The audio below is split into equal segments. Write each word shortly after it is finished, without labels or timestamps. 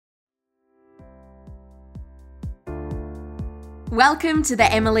Welcome to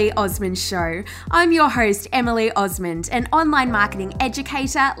the Emily Osmond Show. I'm your host, Emily Osmond, an online marketing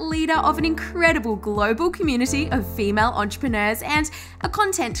educator, leader of an incredible global community of female entrepreneurs, and a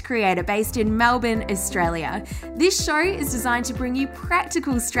content creator based in Melbourne, Australia. This show is designed to bring you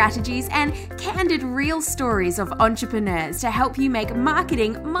practical strategies and candid real stories of entrepreneurs to help you make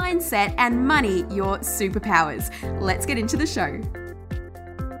marketing, mindset, and money your superpowers. Let's get into the show.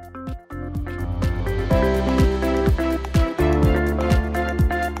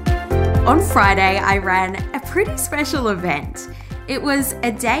 On Friday, I ran a pretty special event. It was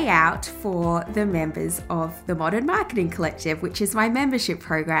a day out for the members of the Modern Marketing Collective, which is my membership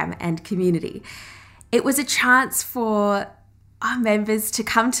program and community. It was a chance for our members to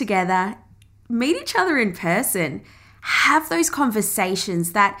come together, meet each other in person, have those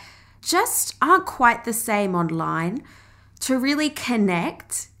conversations that just aren't quite the same online, to really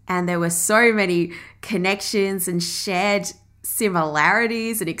connect. And there were so many connections and shared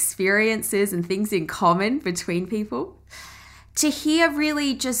similarities and experiences and things in common between people. To hear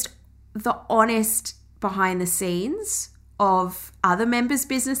really just the honest behind the scenes of other members'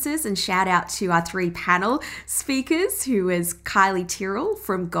 businesses, and shout out to our 3 panel speakers, who was Kylie Tyrrell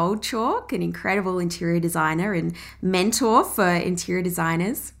from Gold Chalk, an incredible interior designer and mentor for interior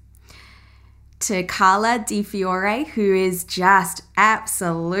designers, to Carla Di Fiore, who is just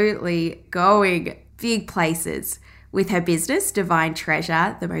absolutely going big places with her business, Divine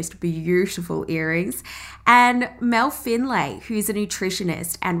Treasure, the most beautiful earrings, and Mel Finlay, who's a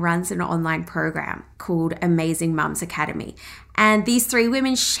nutritionist and runs an online program called Amazing Mums Academy. And these 3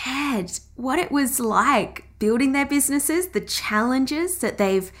 women shared what it was like building their businesses, the challenges that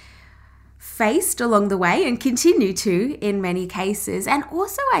they've faced along the way and continue to in many cases. And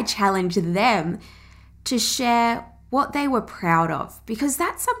also I challenged them to share what they were proud of, because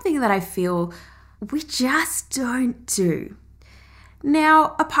that's something that I feel we just don't do.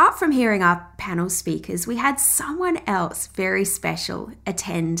 Now, apart from hearing our panel speakers, we had someone else very special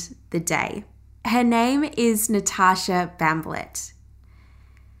attend the day. Her name is Natarsha Bamblett.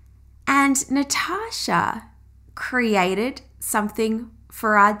 And Natarsha created something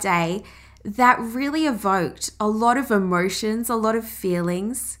for our day that really evoked a lot of emotions, a lot of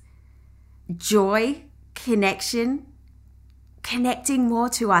feelings, joy, connection, connecting more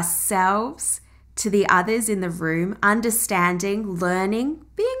to ourselves, to the others in the room, understanding, learning,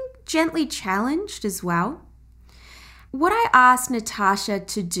 being gently challenged as well. What I asked Natarsha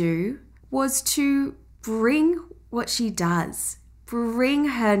to do was to bring what she does, bring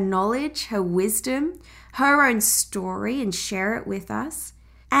her knowledge, her wisdom, her own story, and share it with us,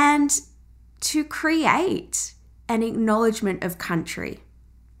 and to create an acknowledgement of country.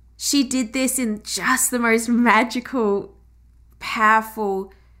 She did this in just the most magical,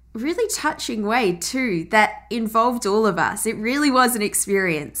 powerful, really touching way too, that involved all of us. It really was an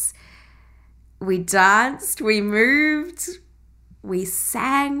experience. We danced, we moved, we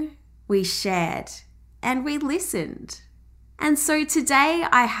sang, we shared, and we listened. And so today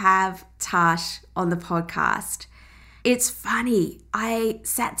I have Tash on the podcast. It's funny, I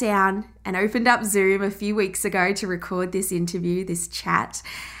sat down and opened up Zoom a few weeks ago to record this interview, this chat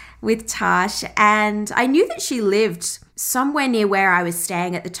with Tash, and I knew that she lived somewhere near where I was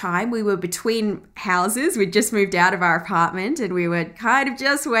staying at the time. We were between houses. We'd just moved out of our apartment and we were kind of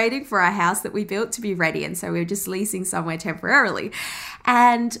just waiting for our house that we built to be ready, and so we were just leasing somewhere temporarily.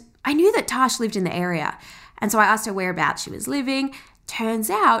 And I knew that Tash lived in the area, and so I asked her whereabouts she was living. Turns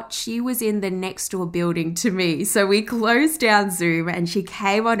out she was in the next door building to me. So we closed down Zoom and she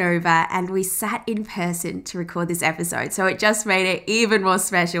came on over and we sat in person to record this episode. So it just made it even more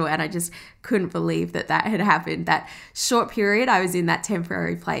special, and I just couldn't believe that that had happened. That short period I was in that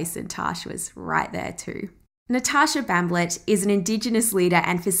temporary place, and Tash was right there too. Natarsha Bamblett is an Indigenous leader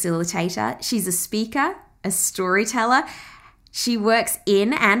and facilitator. She's a speaker, a storyteller. She works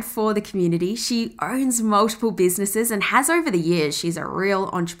in and for the community. She owns multiple businesses and has over the years. She's a real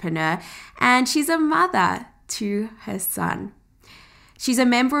entrepreneur, and she's a mother to her son. She's a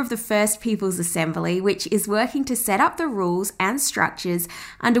member of the First Peoples Assembly, which is working to set up the rules and structures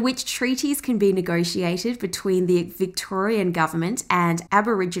under which treaties can be negotiated between the Victorian government and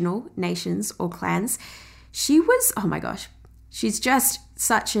Aboriginal nations or clans. She was, oh my gosh, she's just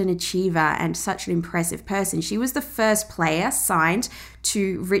such an achiever and such an impressive person. She was the first player signed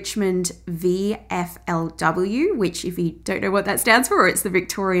to Richmond VFLW, which, if you don't know what that stands for, it's the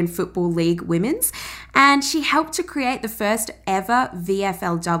Victorian Football League Women's. And she helped to create the first ever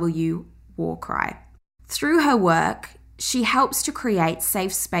VFLW war cry. Through her work, she helps to create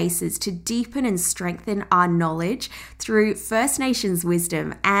safe spaces to deepen and strengthen our knowledge through First Nations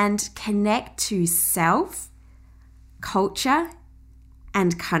wisdom and connect to self, culture,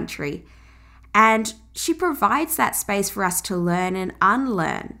 and Country. And she provides that space for us to learn and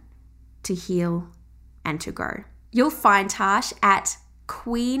unlearn, to heal and to grow. You'll find Tash at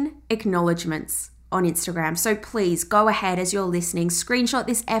Queen Acknowledgements on Instagram. So please go ahead as you're listening, screenshot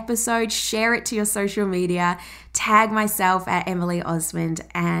this episode, share it to your social media, tag myself at Emily Osmond,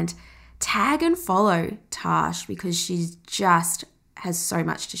 and tag and follow Tash because she just has so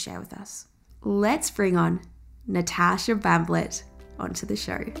much to share with us. Let's bring on Natarsha Bamblett onto the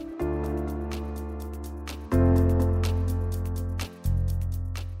show.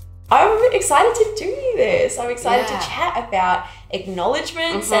 I'm excited to do this. I'm excited to chat about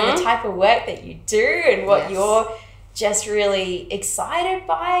acknowledgements and the type of work that you do and what you're just really excited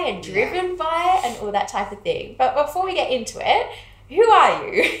by and driven by and all that type of thing. But before we get into it, who are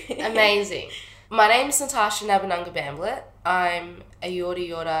you? Amazing. My name is Natarsha Bamblett. I'm a Yorta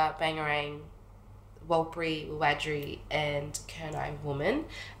Yorta, Bangarang, Warlpiri, Wiradjuri and Kurnai woman.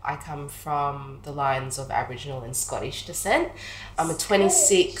 I come from the lines of Aboriginal and Scottish descent. I'm a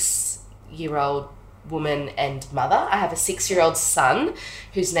 26-year-old woman and mother. I have a 6-year-old son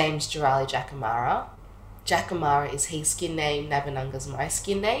whose name's Jirali Jackamara. Jackamara is his skin name, Nabinunga's my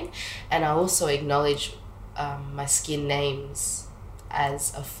skin name, and I also acknowledge my skin names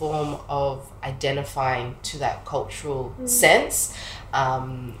as a form of identifying to that cultural sense,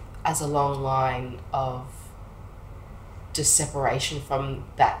 as a long line of just separation from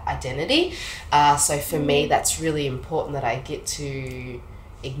that identity. So for me, that's really important that I get to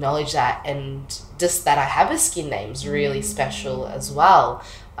acknowledge that, and just that I have a skin name is really special as well,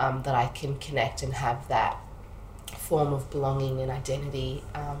 that I can connect and have that form of belonging and identity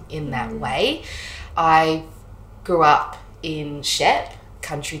in that way. I grew up in Shep,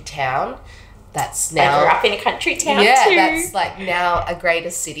 country town. That's now... I grew up in a country town too. That's like now a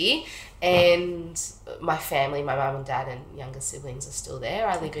greater city. And my family, my mum and dad and younger siblings are still there.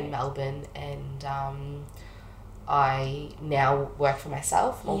 I live in Melbourne, and I now work for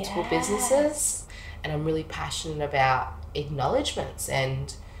myself, multiple businesses, and I'm really passionate about acknowledgements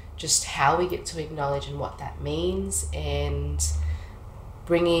and just how we get to acknowledge and what that means, and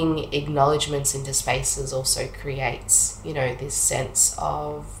bringing acknowledgements into spaces also creates, this sense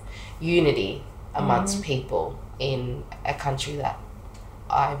of unity amongst people in a country that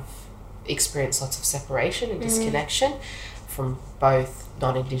I've experienced lots of separation and disconnection from both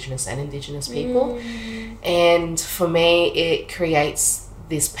non-Indigenous and Indigenous people. And for me, it creates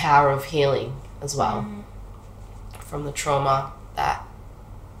this power of healing as well from the trauma that,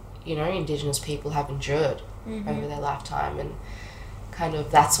 Indigenous people have endured over their lifetime. And kind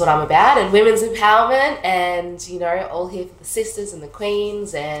of that's what I'm about, and women's empowerment, and all here for the sisters and the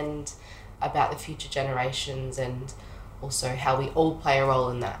queens, and about the future generations, and also how we all play a role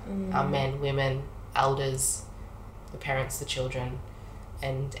in that. Our men, women, elders, the parents, the children,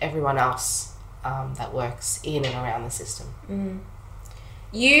 and everyone else that works in and around the system.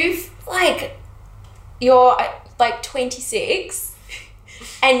 You're 26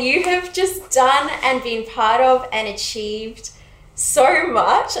 and you have just done and been part of and achieved so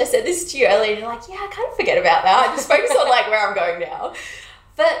much. I said this to you earlier and you're like, I kind of forget about that. I just focus on where I'm going now.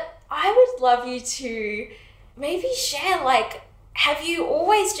 But I would love you to maybe share, have you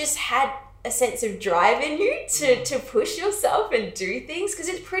always just had a sense of drive in you to push yourself and do things? Because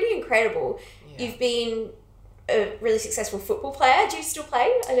it's pretty incredible. You've been a really successful football player. Do you still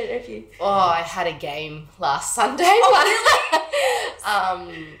play? I don't know if you... I had a game last Sunday.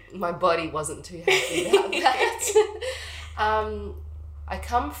 My body wasn't too happy about that. I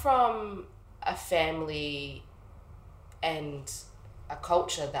come from a family and a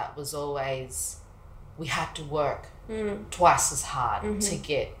culture that was always, we had to work twice as hard to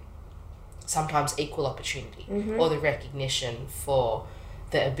get sometimes equal opportunity or the recognition for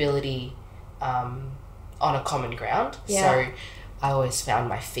the ability on a common ground. So I always found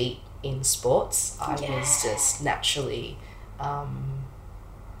my feet in sports. I was just naturally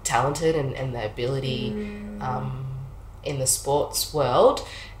talented and the ability in the sports world.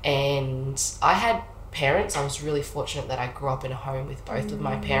 And I had parents. I was really fortunate that I grew up in a home with both of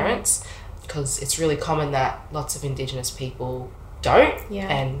my parents, because it's really common that lots of Indigenous people don't.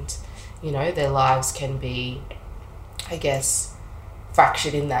 And, their lives can be, I guess,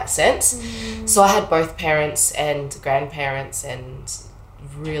 fractured in that sense. So I had both parents and grandparents and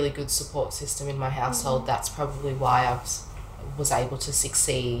really good support system in my household. That's probably why I was able to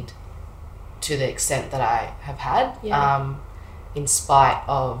succeed to the extent that I have had, in spite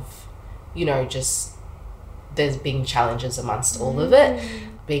of, just there's been challenges amongst all of it,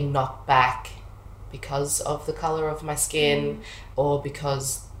 being knocked back because of the colour of my skin or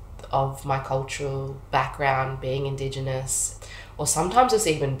because of my cultural background, being Indigenous, or sometimes it's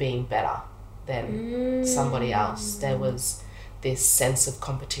even being better than somebody else. There was this sense of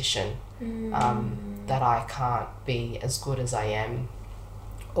competition, that I can't be as good as I am,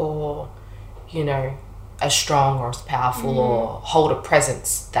 or, you know, as strong or as powerful, or hold a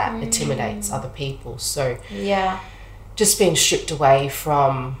presence that intimidates other people. So just being stripped away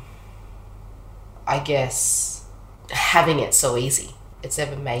from, I guess, having it so easy. It's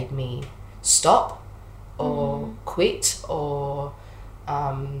ever made me stop or quit or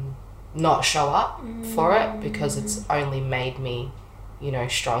not show up for it, because it's only made me, you know,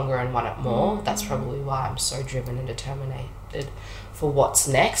 stronger and want it more. That's probably why I'm so driven and determined for what's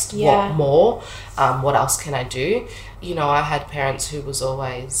next, what more, what else can I do. You know, I had parents who was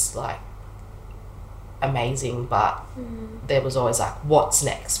always like amazing, but there was always like, what's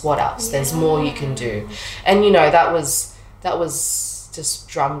next, what else, there's more you can do. And you know, that was just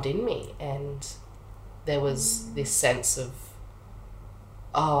drummed in me, and there was this sense of,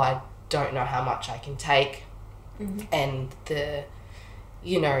 oh, I don't know how much I can take, and the,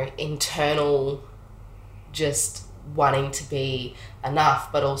 you know, internal just wanting to be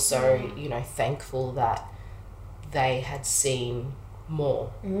enough, but also, you know, thankful that they had seen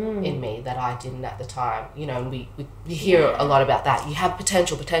more in me that I didn't at the time. You know, and we hear a lot about that. You have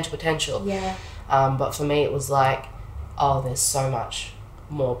potential. But for me, it was like, oh, there's so much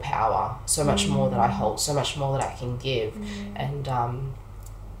more power, so much more that I hold, so much more that I can give. And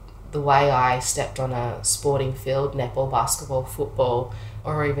the way I stepped on a sporting field, netball, basketball, football,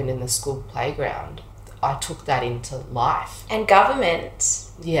 or even in the school playground, I took that into life. And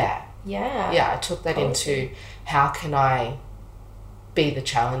government. Yeah, I took that into, how can I be the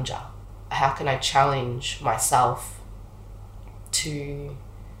challenger? How can I challenge myself to,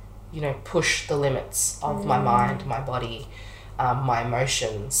 you know, push the limits of my mind, my body, my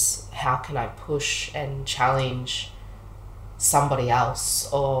emotions? How can I push and challenge somebody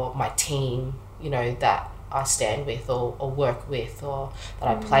else or my team, you know, that I stand with or work with or that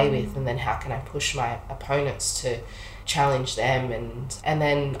I play with? And then how can I push my opponents to challenge them? And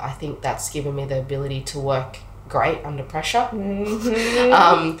then I think that's given me the ability to work great under pressure.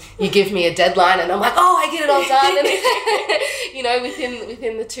 You give me a deadline and I'm like, oh, I get it all done. And you know,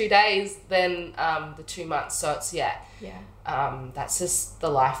 within the 2 days, then the 2 months. So it's that's just the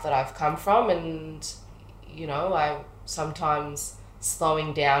life that I've come from. And you know, I sometimes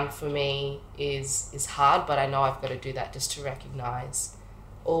slowing down for me is hard, but I know I've got to do that just to recognize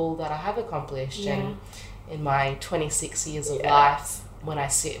all that I have accomplished. And in my 26 years of life, when I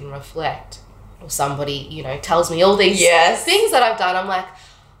sit and reflect, or somebody, you know, tells me all these things that I've done, I'm like,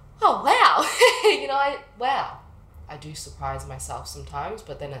 oh, wow. You know, I do surprise myself sometimes,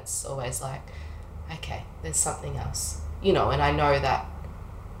 but then it's always like, okay, there's something else, you know. And I know that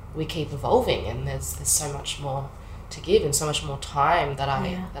we keep evolving, and there's so much more to give, and so much more time that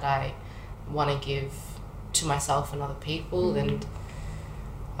I want to give to myself and other people. And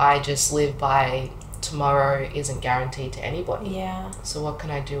I just live by, tomorrow isn't guaranteed to anybody. So what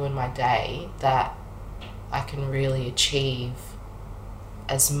can I do in my day that I can really achieve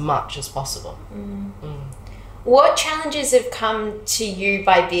as much as possible? What challenges have come to you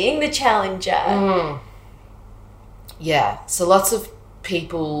by being the challenger? So lots of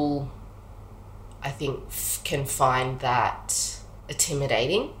people, I think, can find that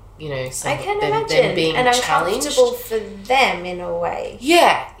intimidating, you know. I can imagine, being and uncomfortable for them in a way.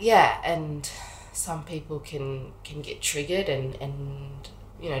 And some people can get triggered, and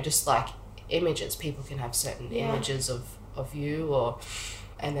you know, just like images, people can have certain images of you,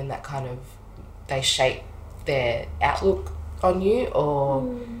 and then that kind of, they shape their outlook on you,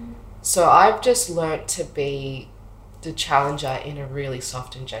 or so I've just learnt to be the challenger in a really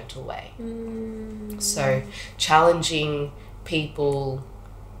soft and gentle way. So challenging people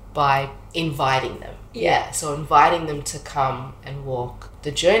by inviting them. So inviting them to come and walk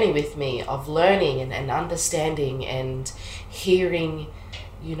the journey with me of learning and understanding and hearing,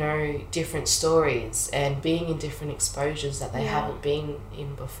 you know, different stories and being in different exposures that they haven't been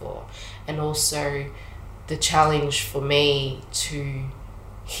in before. And also the challenge for me to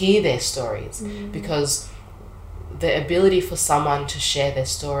hear their stories, because the ability for someone to share their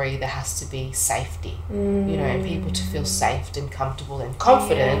story, there has to be safety, you know, and people to feel safe and comfortable and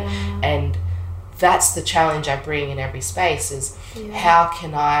confident. And that's the challenge I bring in every space, is how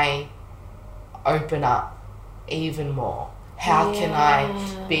can I open up even more? How can I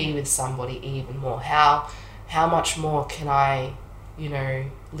be with somebody even more? How much more can I, you know,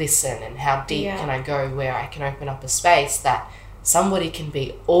 listen, and how deep can I go where I can open up a space that somebody can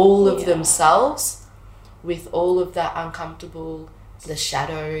be all of themselves with all of that uncomfortable the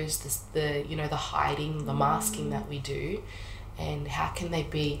shadows, the hiding, the masking that we do, and how can they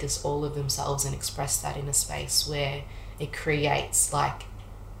be just all of themselves and express that in a space where it creates like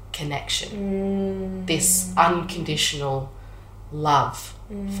connection, this unconditional love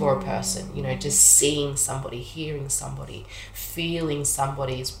for a person, just seeing somebody, hearing somebody, feeling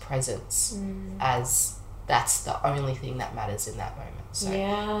somebody's presence as that's the only thing that matters in that moment. So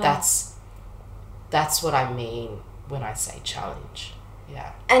that's what I mean when I say challenge.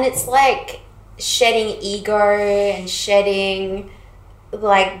 Yeah. And it's like shedding ego and shedding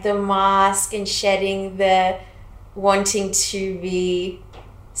like the mask and shedding the wanting to be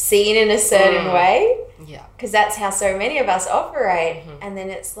seen in a certain way. Yeah. Because that's how so many of us operate. And then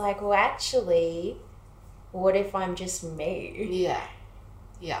it's like, well, actually, what if I'm just me? Yeah.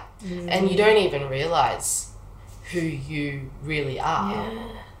 Yeah. And you don't even realize who you really are. Yeah.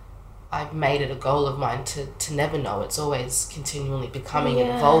 I've made it a goal of mine to never know. It's always continually becoming and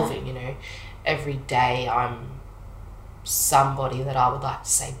evolving, Every day I'm somebody that I would like to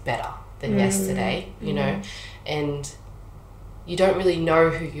say better than yesterday, and you don't really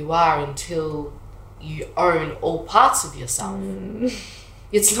know who you are until you own all parts of yourself.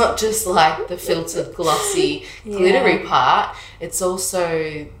 It's not just like the filtered, glossy, glittery part. It's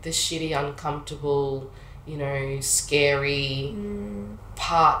also the shitty, uncomfortable, scary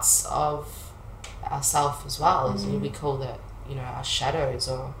parts of ourself as well. As we call that, our shadows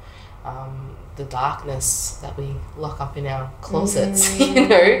or the darkness that we lock up in our closets,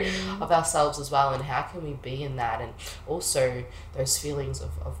 of ourselves as well. And how can we be in that? And also those feelings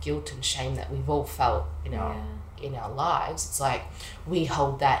of guilt and shame that we've all felt in our lives. It's like we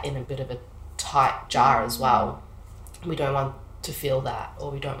hold that in a bit of a tight jar as well. We don't want to feel that,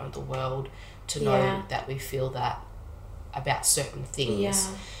 or we don't want the world to know that we feel that about certain things.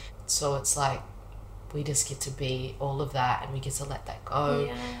 So it's like we just get to be all of that, and we get to let that go.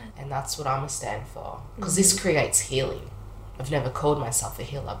 And that's what I'm a stand for, because this creates healing. I've never called myself a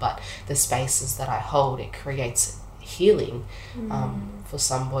healer, but the spaces that I hold, it creates healing for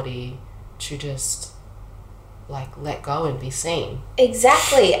somebody to just like let go and be seen.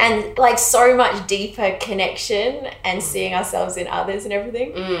 Exactly. And like so much deeper connection and seeing ourselves in others and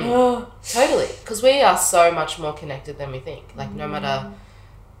everything. Totally. Because we are so much more connected than we think. Like no matter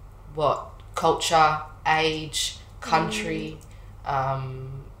what culture, age, country,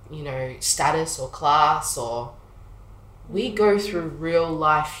 status or class, or we go through real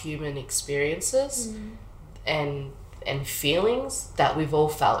life human experiences and feelings that we've all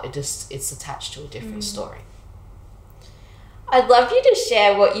felt. It's attached to a different story. I'd love you to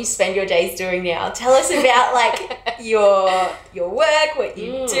share what you spend your days doing now. Tell us about like your work, what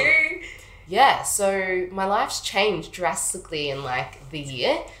you do. Yeah, so my life's changed drastically in like the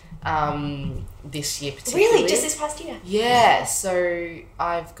year. This year particularly. Really? Just this past year? Yeah, so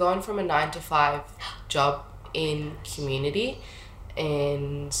I've gone from a 9-to-5 job in community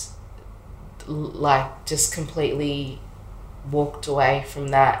and like just completely walked away from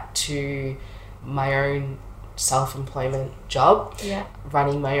that to my own self-employment job,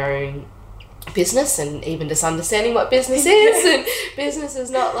 running my own business, and even just understanding what business is. And business is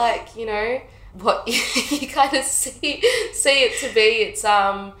not like, what you kind of see it to be. It's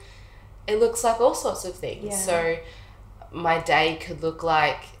it looks like all sorts of things. So my day could look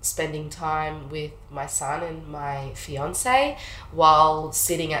like spending time with my son and my fiance while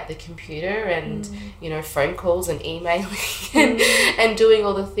sitting at the computer and phone calls and emailing and doing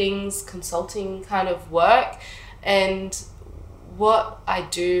all the things, consulting kind of work. And what I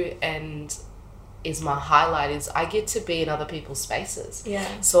do and is my highlight is I get to be in other people's spaces.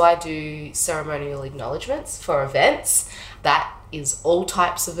 So I do ceremonial acknowledgements for events. That is all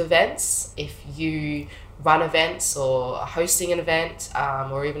types of events. If you run events or are hosting an event,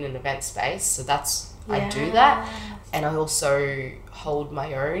 or even an event space, so that's I do that. And I also hold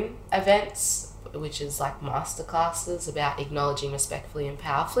my own events, which is like masterclasses about acknowledging respectfully and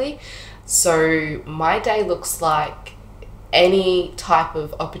powerfully. So my day looks like any type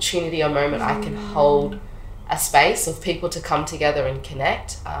of opportunity or moment I can hold a space of people to come together and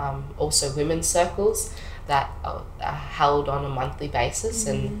connect. Also women's circles that are held on a monthly basis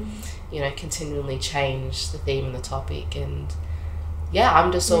and continually change the theme and the topic. And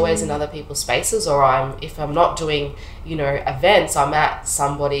I'm just always in other people's spaces, or if I'm not doing events, I'm at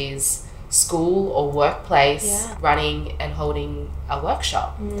somebody's school or workplace running and holding a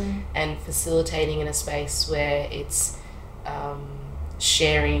workshop and facilitating in a space where it's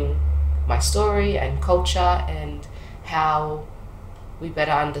sharing my story and culture and how we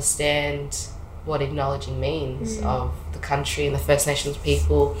better understand what acknowledging means of the country and the First Nations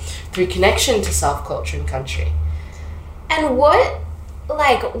people through connection to self, culture and country. And what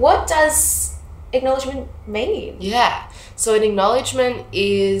like, what does acknowledgement mean? Yeah. So an acknowledgement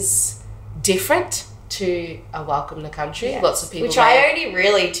is different to a welcome to country. Yes. Lots of people... Which I only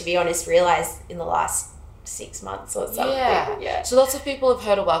really, to be honest, realised in the last 6 months or something. Yeah. So lots of people have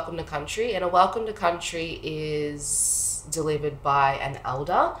heard a welcome to country, and a welcome to country is delivered by an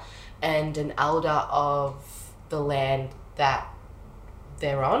elder, and an elder of the land that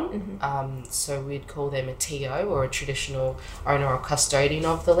they're on. So we'd call them a TO, or a traditional owner or custodian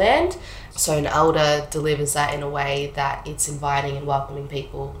of the land. So an elder delivers that in a way that it's inviting and welcoming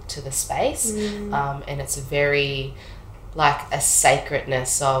people to the space. And it's a very, like, a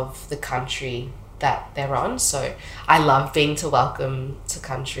sacredness of the country that they're on. So I love being to welcome to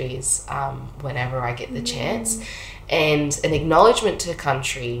countries whenever I get the chance. And an acknowledgement to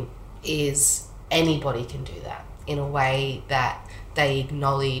country is anybody can do that in a way that they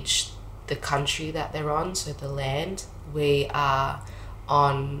acknowledge the country that they're on, so the land. We are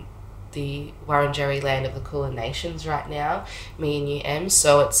on the Wurundjeri land of the Kulin Nations right now, me and you, Em.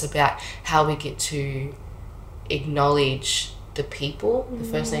 So it's about how we get to acknowledge the people, the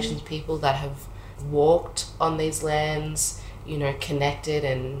First Nations people that have walked on these lands, you know, connected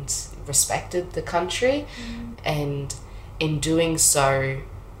and respected the country. And in doing so,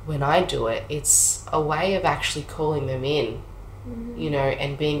 when I do it, it's a way of actually calling them in, you know,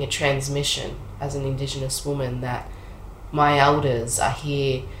 and being a transmission as an Indigenous woman that my elders are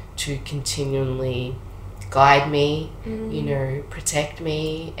here to continually guide me, you know, protect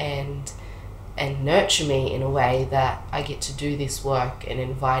me and nurture me in a way that I get to do this work and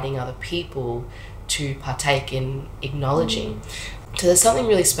inviting other people to partake in acknowledging. So there's something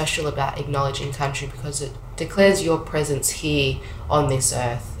really special about acknowledging country, because it declares your presence here on this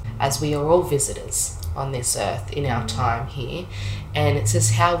earth, as we are all visitors on this earth in our time here. And it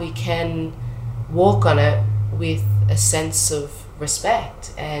says how we can walk on it with a sense of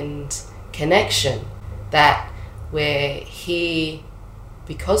respect and connection, that we're here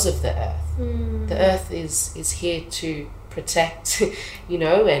because of the earth. The earth is here to protect, you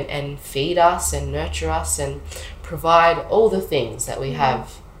know, and feed us and nurture us and provide all the things that we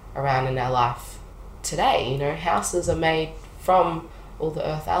have around in our life today. You know, houses are made from all the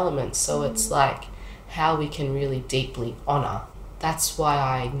earth elements, so it's like how we can really deeply honour. That's why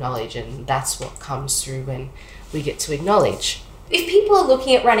I acknowledge, and that's what comes through when we get to acknowledge. If people are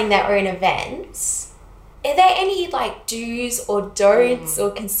looking at running their own events, are there any like do's or don'ts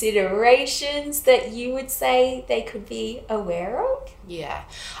or considerations that you would say they could be aware of? Yeah.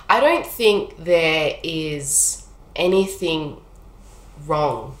 I don't think there is anything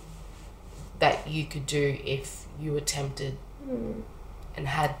wrong that you could do if you attempted and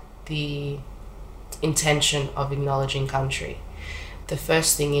had the intention of acknowledging country. The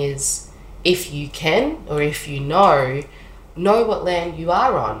first thing is, if you can, or if you know what land you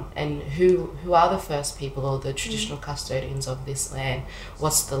are on, and who are the first people or the traditional custodians of this land.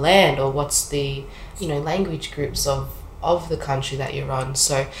 What's the land, or what's the, you know, language groups of the country that you're on.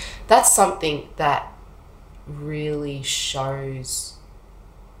 So that's something that really shows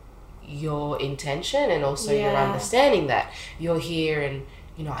your intention, and also your understanding that you're here, and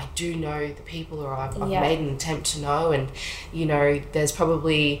you know, I do know the people, or I've made an attempt to know. And you know, there's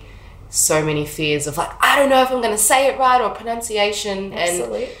probably so many fears of like, I don't know if I'm going to say it right, or pronunciation.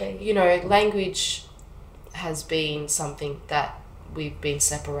 Absolutely. And you know, language has been something that we've been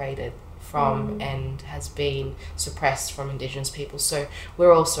separated from and has been suppressed from Indigenous people. So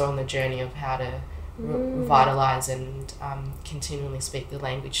we're also on the journey of how to revitalise and continually speak the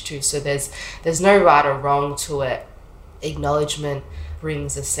language too. So there's no right or wrong to it. Acknowledgement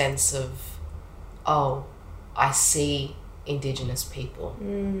brings a sense of, oh, I see Indigenous people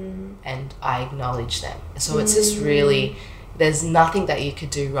and I acknowledge them. So it's just really, there's nothing that you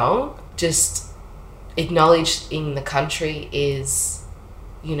could do wrong. Just acknowledging the country is,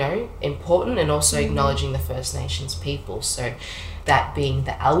 you know, important, and also acknowledging the First Nations people. So that being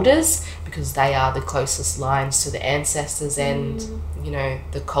the elders, because they are the closest lines to the ancestors and, you know,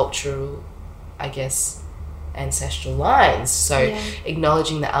 the cultural, I guess, ancestral lines. So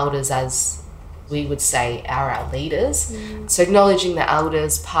acknowledging the elders as, we would say, are our leaders. So acknowledging the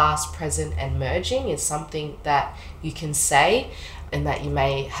elders, past, present and merging, is something that you can say and that you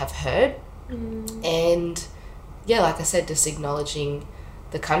may have heard. And yeah, like I said, just acknowledging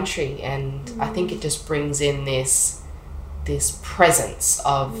the country. And I think it just brings in this presence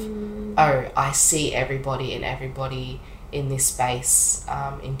of, oh, I see everybody, and everybody in this space,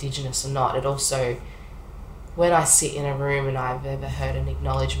 Indigenous or not. It also, when I sit in a room and I've ever heard an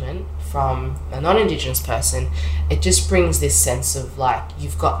acknowledgement from a non-Indigenous person, it just brings this sense of like,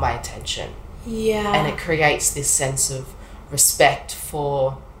 you've got my attention. Yeah. And it creates this sense of respect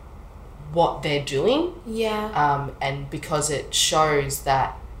for what they're doing. Yeah. And because it shows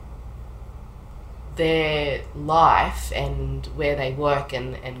that their life and where they work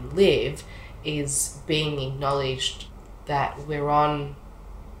and live is being acknowledged, that we're on,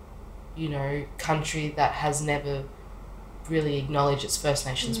 you know, country that has never really acknowledged its First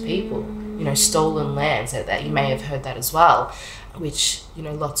Nations people, you know, stolen lands, that you may have heard that as well, which, you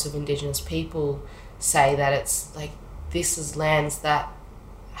know, lots of Indigenous people say that it's like, this is lands that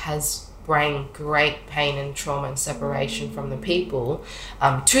has bring great pain and trauma and separation from the people,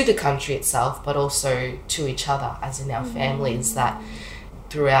 to the country itself, but also to each other, as in our families, that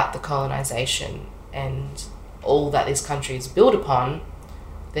throughout the colonisation and all that this country is built upon,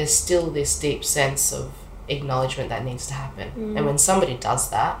 there's still this deep sense of acknowledgement that needs to happen. And when somebody does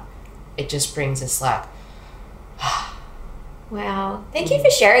that, it just brings us like, wow. Thank you for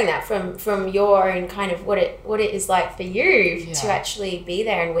sharing that from your own kind of what it is like for you to actually be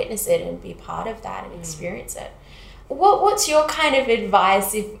there and witness it and be part of that and experience it. What's your kind of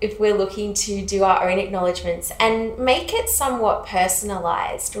advice if we're looking to do our own acknowledgements and make it somewhat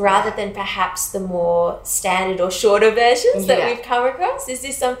personalised rather than perhaps the more standard or shorter versions that we've come across? Is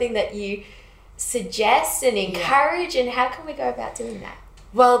this something that you suggest and encourage, and how can we go about doing that?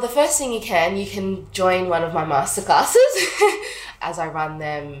 Well, the first thing you can join one of my masterclasses as I run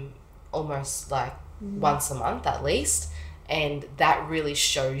them almost like once a month at least, and that really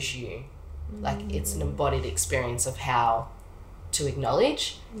shows you, like, it's an embodied experience of how to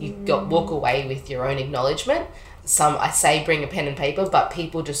acknowledge. You walk away with your own acknowledgement. I say bring a pen and paper, but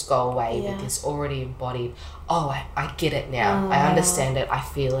people just go away with this already embodied, I get it now. I understand it. I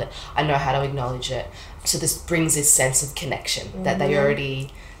feel it. I know how to acknowledge it. So this brings this sense of connection that they already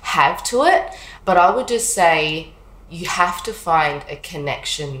have to it. But I would just say you have to find a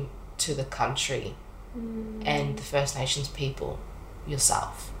connection to the country and the First Nations people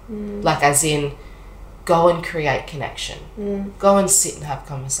yourself. Like, as in, go and create connection. Go and sit and have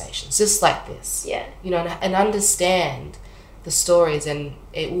conversations just like this. Yeah. You know, and understand the stories, and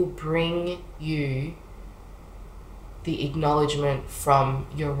it will bring you the acknowledgement from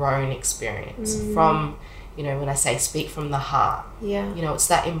your own experience, from, you know, when I say speak from the heart, you know, it's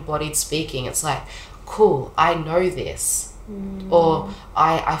that embodied speaking. It's like, cool, I know this, or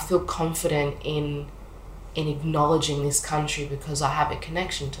I feel confident in acknowledging this country because I have a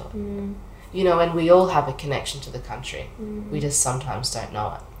connection to it. You know, and we all have a connection to the country. We just sometimes don't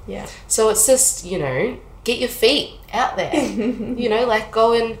know it. Yeah. So it's just, you know, get your feet out there. You know, like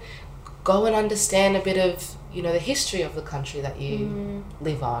go and understand a bit of, you know, the history of the country that you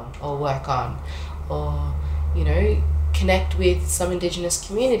live on or work on, or, you know, connect with some Indigenous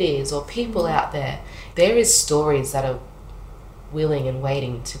communities or people out there. There is stories that are willing and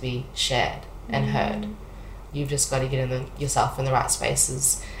waiting to be shared and heard. You've just got to get yourself in the right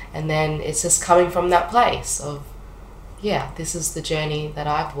spaces. And then it's just coming from that place of, this is the journey that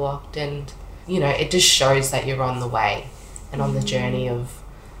I've walked, and, you know, it just shows that you're on the way and on the journey of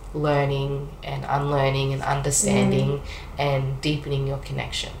learning and unlearning and understanding and deepening your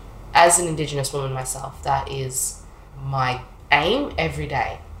connection. As an Indigenous woman myself, that is my aim every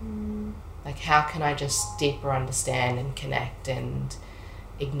day. Like, how can I just deeper understand and connect and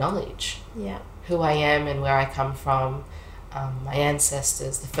acknowledge who I am and where I come from, my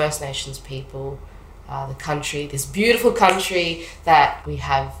ancestors, the First Nations people, the country, this beautiful country that we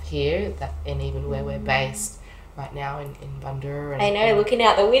have here, and even where we're based right now in Bundoora. I know, looking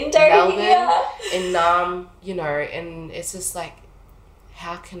out the window Melbourne, here. in you know, and it's just like,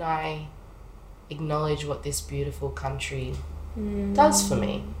 how can I acknowledge what this beautiful country does for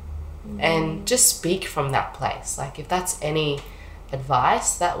me? And just speak from that place. Like, if that's any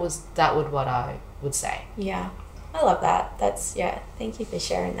advice, that would what I would say. Yeah. I love that. That's, thank you for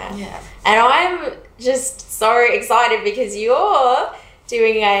sharing that. Yeah. And I'm just so excited because you're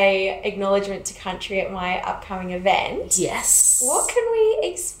doing a acknowledgement to country at my upcoming event. Yes. What can we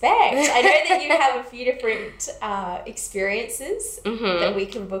expect? I know that you have a few different experiences that we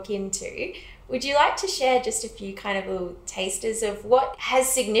can book into. Would you like to share just a few kind of little tasters of what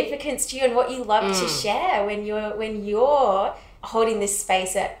has significance to you and what you love to share when you're holding this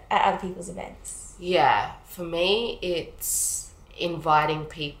space at other people's events? Yeah, for me, it's inviting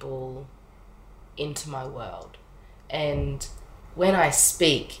people into my world. And when I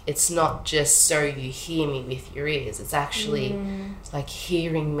speak, it's not just so you hear me with your ears. It's actually like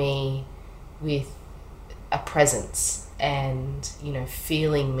hearing me with a presence and, you know,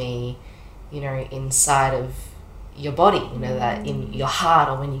 feeling me, you know, inside of your body, you know, that in your heart,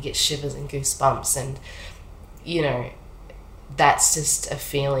 or when you get shivers and goosebumps. And, you know, that's just a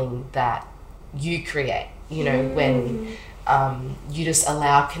feeling that you create, you know, you just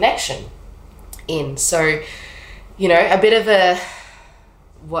allow connection in. So, you know, a bit of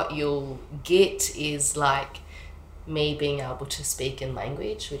what you'll get is like me being able to speak in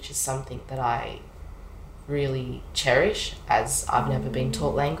language, which is something that I really cherish, as I've never been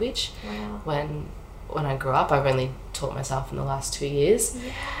taught language. Wow. When I grew up, I've only taught myself in the last 2 years,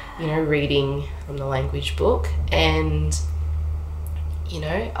 you know, reading from the language book. And, you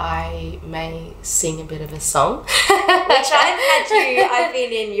know, I may sing a bit of a song. Which I've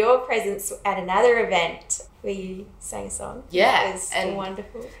been in your presence at another event where you sang a song. Yeah. It was and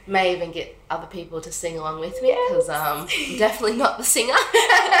wonderful. May even get other people to sing along with me, because I'm definitely not the singer,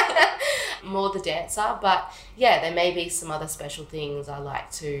 more the dancer. But yeah, there may be some other special things I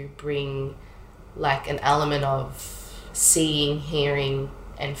like to bring, like an element of seeing, hearing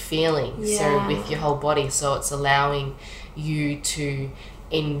and feeling. So with your whole body, so it's allowing you to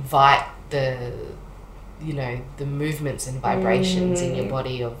invite the, you know, the movements and vibrations in your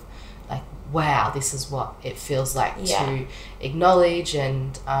body of like, wow, this is what it feels like to acknowledge.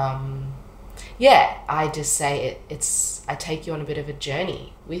 And I just say I take you on a bit of a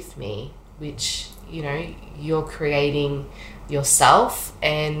journey with me, which, you know, you're creating yourself.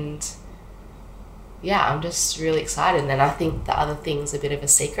 And I'm just really excited. And I think the other thing's a bit of a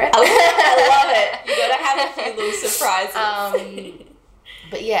secret. I love it. You gotta have a few little surprises.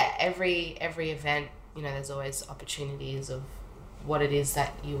 But yeah, every event, you know, there's always opportunities of what it is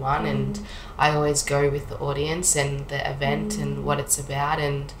that you want, and I always go with the audience and the event and what it's about,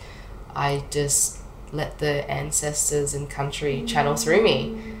 and I just let the ancestors and country channel through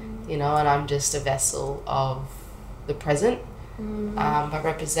me, you know, and I'm just a vessel of the present, but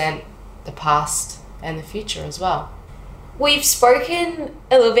represent the past and the future as well. We've spoken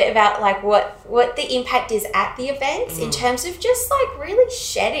a little bit about like what the impact is at the events in terms of just like really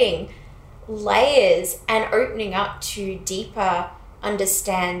shedding layers and opening up to deeper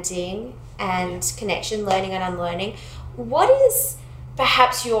understanding and connection, learning and unlearning. What is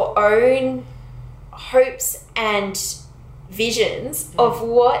perhaps your own hopes and visions of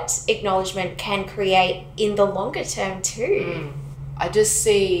what acknowledgement can create in the longer term too? I just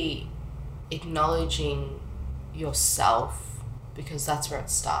see acknowledging yourself, because that's where it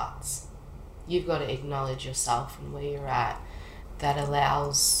starts. You've got to acknowledge yourself and where you're at. That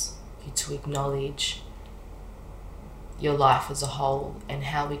allows you to acknowledge your life as a whole, and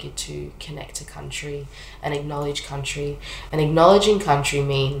how we get to connect to country and acknowledge country. And acknowledging country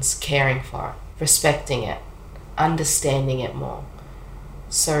means caring for it, respecting it, understanding it more.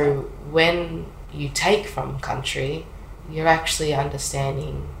 So when you take from country, you're actually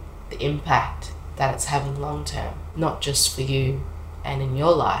understanding the impact that it's having long term, not just for you and in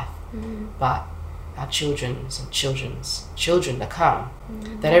your life, but our children's and children's children to come.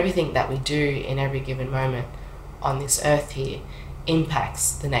 That everything that we do in every given moment on this earth here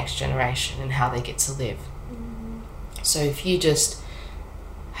impacts the next generation and how they get to live. So if you just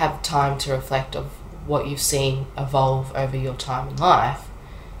have time to reflect of what you've seen evolve over your time in life,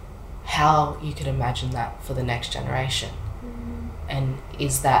 how you could imagine that for the next generation. And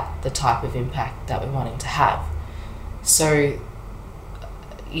is that the type of impact that we're wanting to have? So,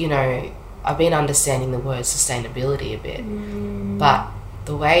 you know, I've been understanding the word sustainability a bit, but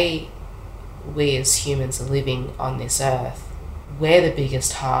the way we as humans are living on this earth, we're the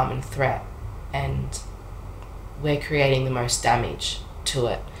biggest harm and threat, and we're creating the most damage to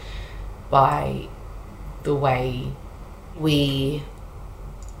it by the way we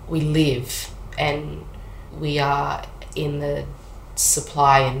live, and we are in the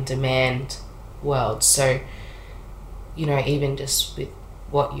supply and demand world. So, you know, even just with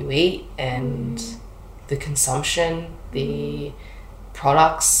what you eat and the consumption, the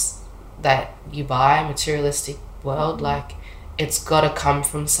products that you buy, materialistic world, like, it's got to come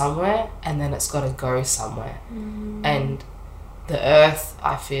from somewhere, and then it's got to go somewhere. And the earth,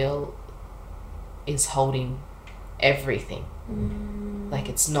 I feel, is holding everything. Like,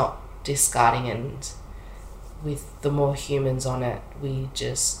 it's not discarding, and with the more humans on it, we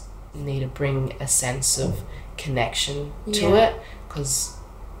just need to bring a sense of connection to it, because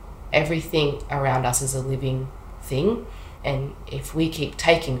everything around us is a living thing, and if we keep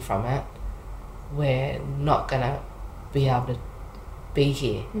taking from it, we're not gonna be able to be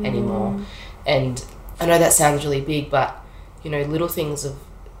here anymore. And I know that sounds really big, but, you know, little things of,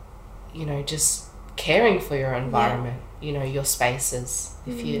 you know, just caring for your environment, you know, your spaces.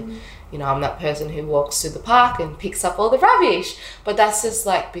 If you know, I'm that person who walks through the park and picks up all the rubbish, but that's just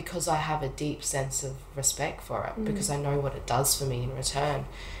like because I have a deep sense of respect for it, because I know what it does for me in return.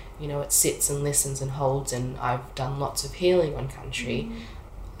 You know, it sits and listens and holds, and I've done lots of healing on country.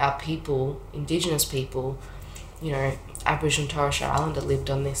 Our people, Indigenous people, you know, Aboriginal and Torres Strait Islander lived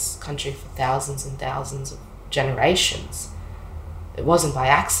on this country for thousands and thousands of generations. It wasn't by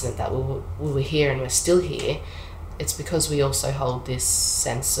accident that we were here and we're still here. It's because we also hold this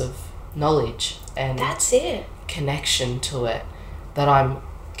sense of knowledge and that's it, connection to it that I'm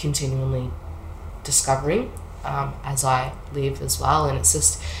continually discovering as I live as well. And it's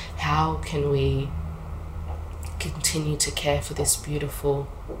just, how can we continue to care for this beautiful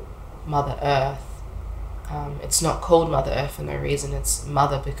Mother Earth? It's not called Mother Earth for no reason. It's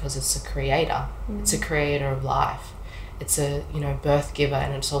mother because it's a creator. It's a creator of life. It's a, birth giver,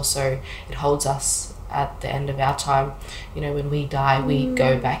 and it's also, it holds us at the end of our time. When we die, we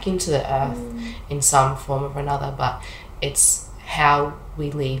go back into the earth in some form or another, but it's how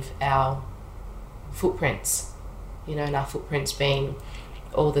we leave our footprints, and our footprints being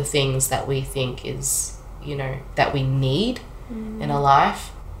all the things that we think is, that we need in a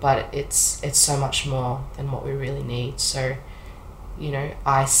life, but it's so much more than what we really need. So,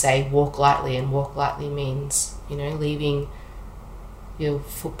 I say walk lightly, and walk lightly means, leaving your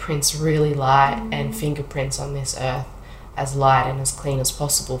footprints really light and fingerprints on this earth as light and as clean as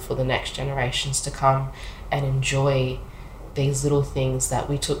possible for the next generations to come and enjoy these little things that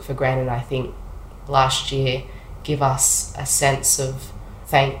we took for granted. I think last year give us a sense of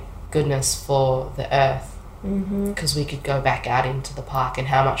thank goodness for the earth, because we could go back out into the park, and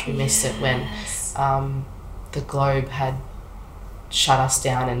how much we missed it when the globe had shut us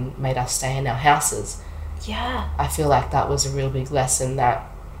down and made us stay in our houses. I feel like that was a real big lesson, that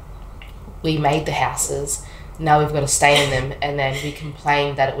we made the houses, now we've got to stay in them, and then we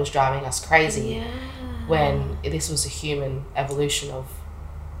complained that it was driving us crazy when this was a human evolution of,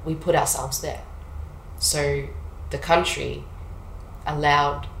 we put ourselves there. So the country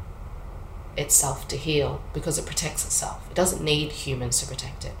allowed itself to heal because it protects itself. It doesn't need humans to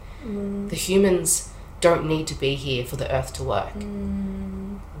protect it. The humans don't need to be here for the earth to work.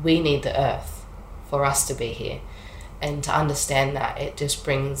 We need the earth for us to be here. And to understand that, it just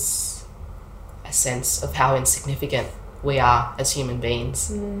brings a sense of how insignificant we are as human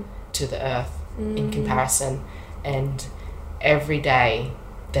beings to the earth in comparison. And every day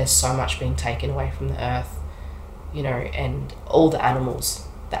there's so much being taken away from the earth, and all the animals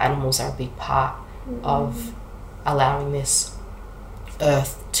are a big part of allowing this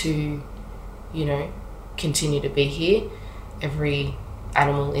earth to, continue to be here. Every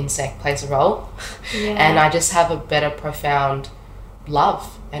animal, insect plays a role. And I just have a better profound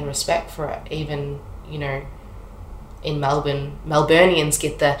love and respect for it. Even, in Melbourne, Melburnians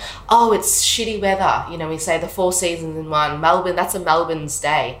get the, it's shitty weather. We say the 4 seasons in one. Melbourne, that's a Melbourne's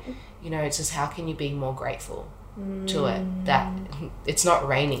day. It's just, how can you be more grateful to it, that it's not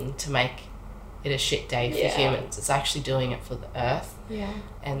raining to make it a shit day for humans. It's actually doing it for the earth.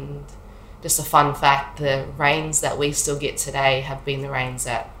 And just a fun fact, the rains that we still get today have been the rains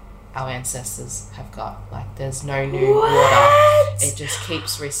that our ancestors have got. Like, there's no new water. It just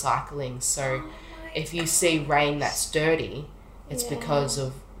keeps recycling. So if you see rain that's dirty, it's because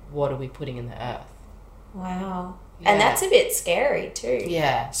of what are we putting in the earth. Wow. And that's a bit scary too.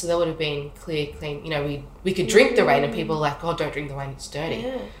 So there would have been clear, clean, we could drink the rain, and people are like, don't drink the rain, it's dirty.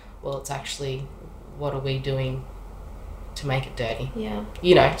 Well, it's actually, what are we doing to make it dirty?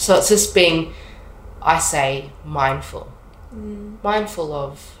 So it's just being, I say, mindful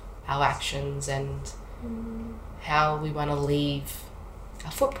of our actions and how we want to leave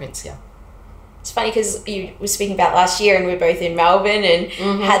our footprints here. It's funny because you were speaking about last year, and we were both in Melbourne, and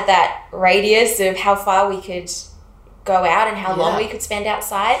had that radius of how far we could go out and how long we could spend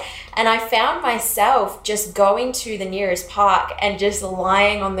outside. And I found myself just going to the nearest park and just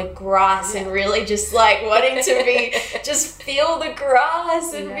lying on the grass and really just like wanting to be, just feel the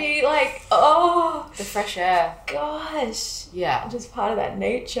grass and be like, the fresh air. Gosh. Just part of that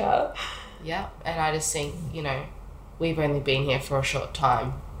nature. And I just think, we've only been here for a short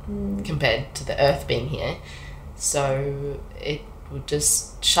time compared to the earth being here. So it would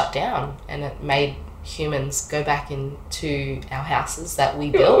just shut down, and it made humans go back into our houses that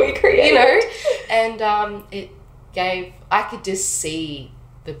we built, we created, and it gave, I could just see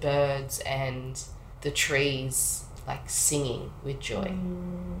the birds and the trees like singing with joy.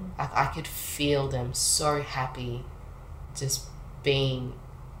 I could feel them so happy, just being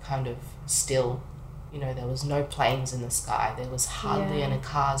kind of still. There was no planes in the sky, there was hardly any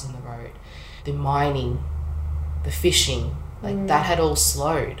cars on the road. The mining, the fishing, like that had all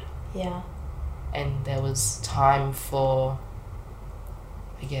slowed. And there was time for,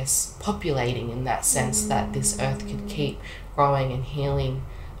 I guess, populating in that sense, that this earth could keep growing and healing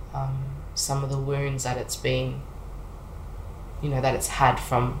some of the wounds that it's been, that it's had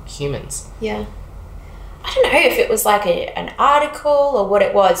from humans. I I don't know if it was like an article or what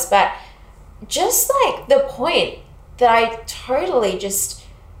it was, but just like the point that I totally just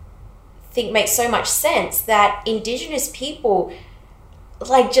think makes so much sense, that Indigenous people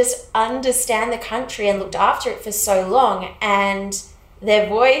like just understand the country and looked after it for so long, and their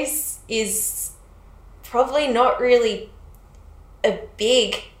voice is probably not really a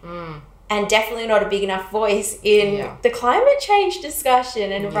big and definitely not a big enough voice in the climate change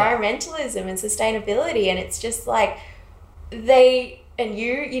discussion and environmentalism and sustainability. And it's just like they and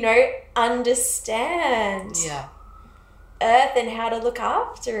you know, understand Earth and how to look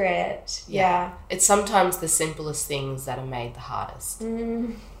after it. Yeah. It's sometimes the simplest things that are made the hardest.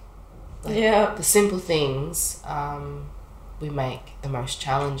 The simple things we make the most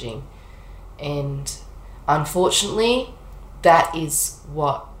challenging. And unfortunately, that is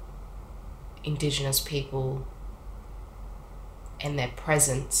what Indigenous people and their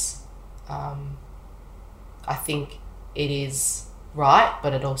presence, I think it is right,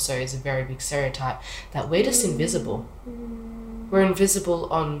 but it also is a very big stereotype that we're just invisible. We're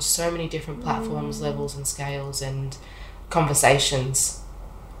invisible on so many different platforms, levels and scales and conversations,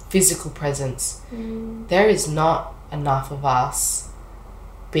 physical presence. There is not enough of us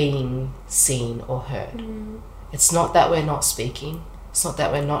being seen or heard. It's not that we're not speaking. It's not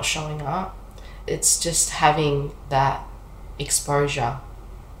that we're not showing up. It's just having that exposure,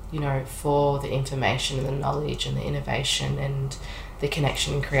 you know, for the information and the knowledge and the innovation and the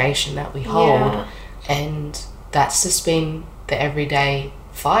connection and creation that we hold. And that's just been the everyday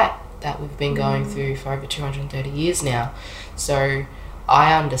fight that we've been going through for over 230 years now. So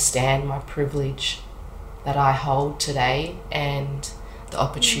I understand my privilege that I hold today, and the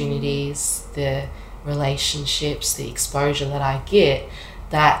opportunities, the relationships, the exposure that I get,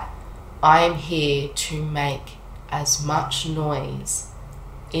 that I am here to make as much noise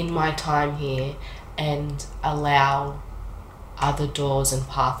in my time here and allow other doors and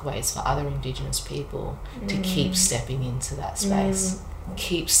pathways for other Indigenous people to keep stepping into that space,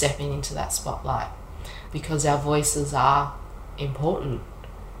 keep stepping into that spotlight, because our voices are important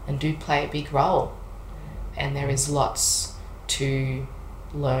and do play a big role, and there is lots to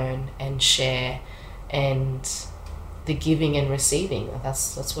learn and share, and the giving and receiving,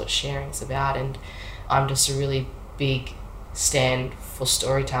 that's what sharing is about. And I'm just a really big stand for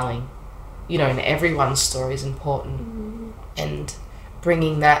storytelling, you know, and everyone's story is important, and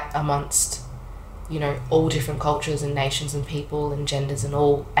bringing that amongst, you know, all different cultures and nations and people and genders and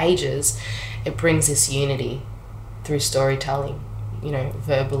all ages, it brings this unity through storytelling, you know,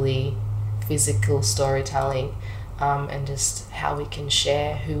 verbally, physical storytelling, and just how we can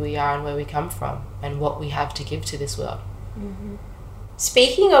share who we are and where we come from and what we have to give to this world.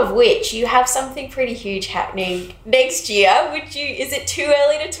 Speaking of which, you have something pretty huge happening next year. Is it too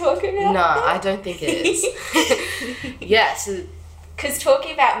early to talk about? No, I don't think it is. Yes. Because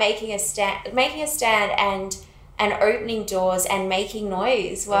talking about making a stand and opening doors and making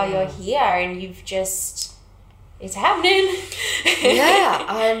noise while you're here, and you've just, it's happening. Yeah,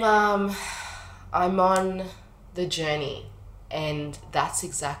 I'm on the journey, and that's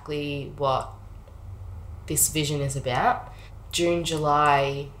exactly what this vision is about. June,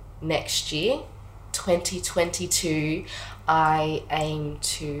 July next year, 2022, I aim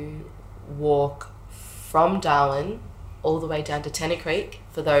to walk from Darwin all the way down to Tennant Creek.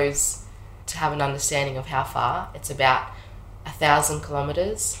 For those to have an understanding of how far, it's about 1,000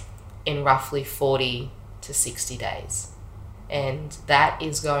 kilometres in roughly 40 to 60 days. And that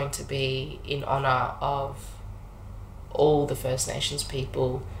is going to be in honour of all the First Nations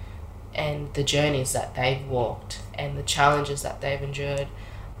people and the journeys that they've walked and the challenges that they've endured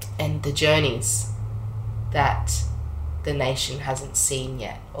and the journeys that the nation hasn't seen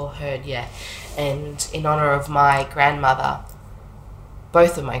yet or heard yet. And in honour of my grandmother,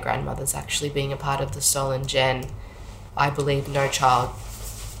 both of my grandmothers actually being a part of the Stolen Gen, I believe no child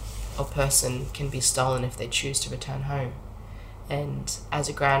or person can be stolen if they choose to return home. And as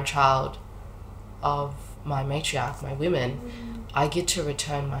a grandchild of my matriarch, my women, I get to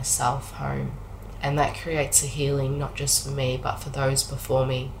return myself home, and that creates a healing not just for me but for those before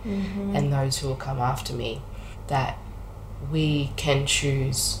me and those who will come after me, that we can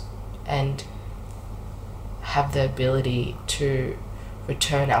choose and have the ability to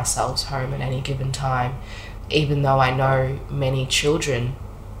return ourselves home at any given time. Even though I know many children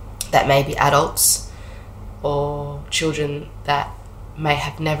that may be adults or children that may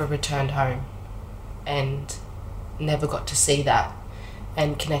have never returned home and never got to see that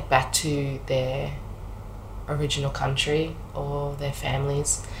and connect back to their original country or their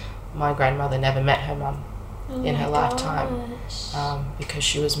families. My grandmother never met her mum in her lifetime because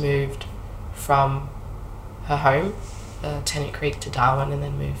she was moved from her home, Tennant Creek to Darwin, and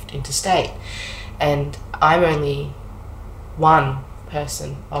then moved interstate. And I'm only one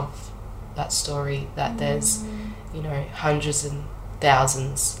person of that story, that there's, you know, hundreds and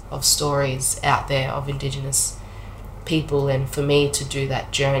thousands of stories out there of Indigenous people. And for me to do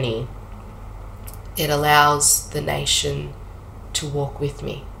that journey, it allows the nation to walk with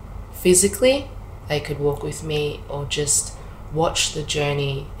me. Physically, they could walk with me, or just watch the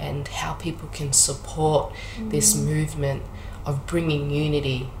journey and how people can support this movement of bringing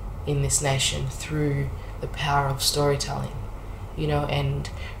unity in this nation through the power of storytelling, you know, and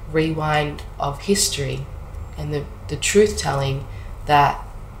rewind of history and the truth telling that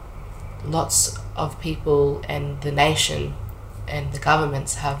lots of people and the nation and the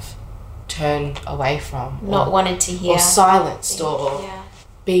governments have turned away from, not wanted to hear, or silenced, or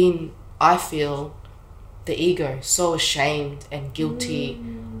been, I feel, the ego so ashamed and guilty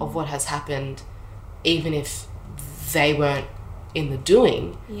of what has happened, even if they weren't in the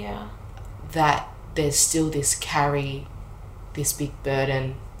doing, that there's still this big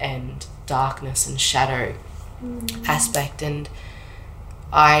burden and darkness and shadow aspect. And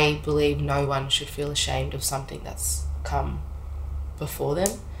I believe no one should feel ashamed of something that's come before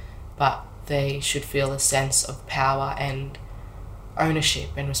them, but they should feel a sense of power and ownership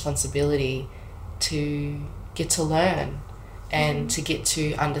and responsibility to get to learn and to get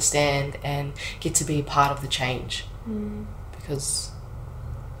to understand and get to be a part of the change, because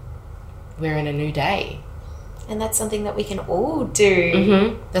we're in a new day. And that's something that we can all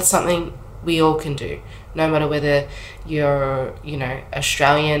do. That's something we all can do, no matter whether you're, you know,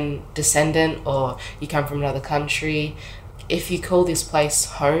 Australian descendant or you come from another country. If you call this place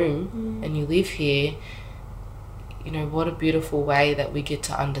home and you live here, you know, what a beautiful way that we get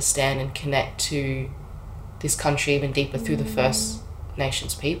to understand and connect to this country even deeper through the First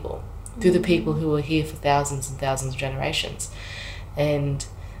Nations people, through the people who were here for thousands and thousands of generations. And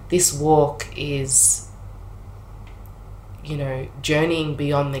this walk is, you know, journeying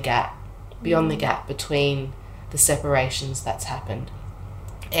beyond the gap between the separations that's happened.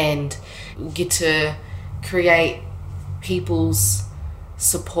 And we get to create people's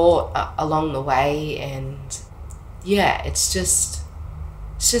support along the way. And yeah, it's just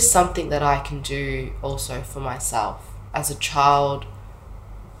something that I can do also for myself as a child,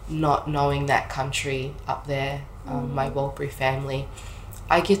 not knowing that country up there, my Walbury family.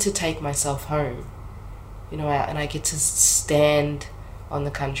 I get to take myself home, you know, and I get to stand on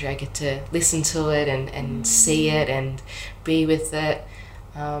the country. I get to listen to it and see it and be with it,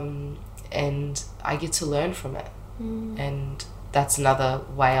 and I get to learn from it. And that's another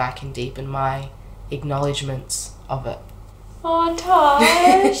way I can deepen my acknowledgements of it. Oh,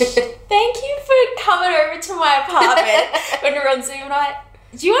 Tosh, thank you for coming over to my apartment when we're on Zoom night.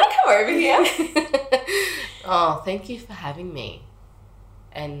 Do you want to come over here? Oh, thank you for having me.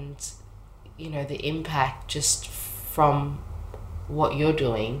 And, you know, the impact just from what you're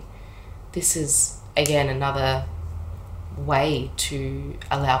doing, this is, again, another way to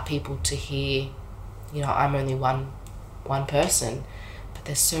allow people to hear, you know, I'm only one person, but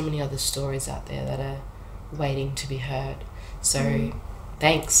there's so many other stories out there that are waiting to be heard. So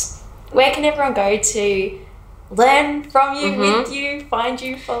thanks. Where can everyone go to learn from you, with you, find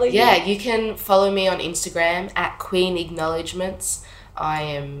you, follow you? Yeah, you can follow me on Instagram at Queen Acknowledgements. I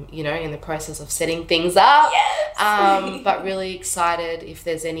am, you know, in the process of setting things up. Yes. But really excited if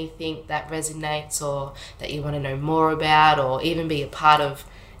there's anything that resonates or that you want to know more about, or even be a part of,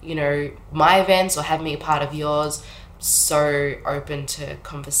 you know, my events or have me a part of yours. So open to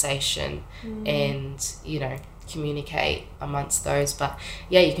conversation and, you know, communicate amongst those. But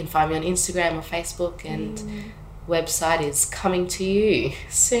yeah, you can find me on Instagram or Facebook, and website is coming to you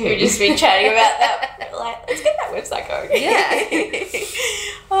soon. We've just been chatting about that. Like, let's get that website going. Yeah.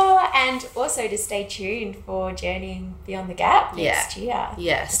 And also to stay tuned for Journeying Beyond the Gap next year.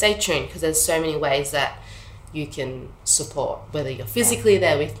 Yeah, stay tuned, because there's so many ways that you can support, whether you're physically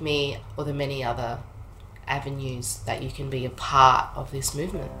there with me or the many other avenues that you can be a part of this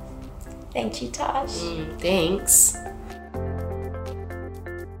movement. Thank you, Tosh. Thanks.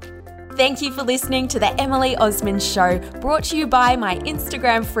 Thank you for listening to the Emily Osmond Show, brought to you by my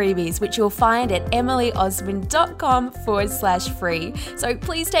Instagram freebies, which you'll find at emilyosmond.com/free. So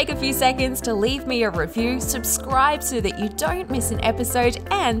please take a few seconds to leave me a review, subscribe so that you don't miss an episode,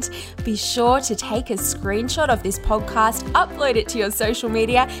 and be sure to take a screenshot of this podcast, upload it to your social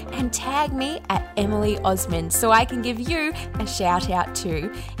media, and tag me at Emily Osmond so I can give you a shout out too.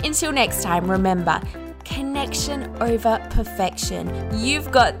 Until next time, remember, connection over perfection. You've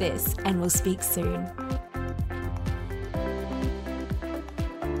got this, and we'll speak soon.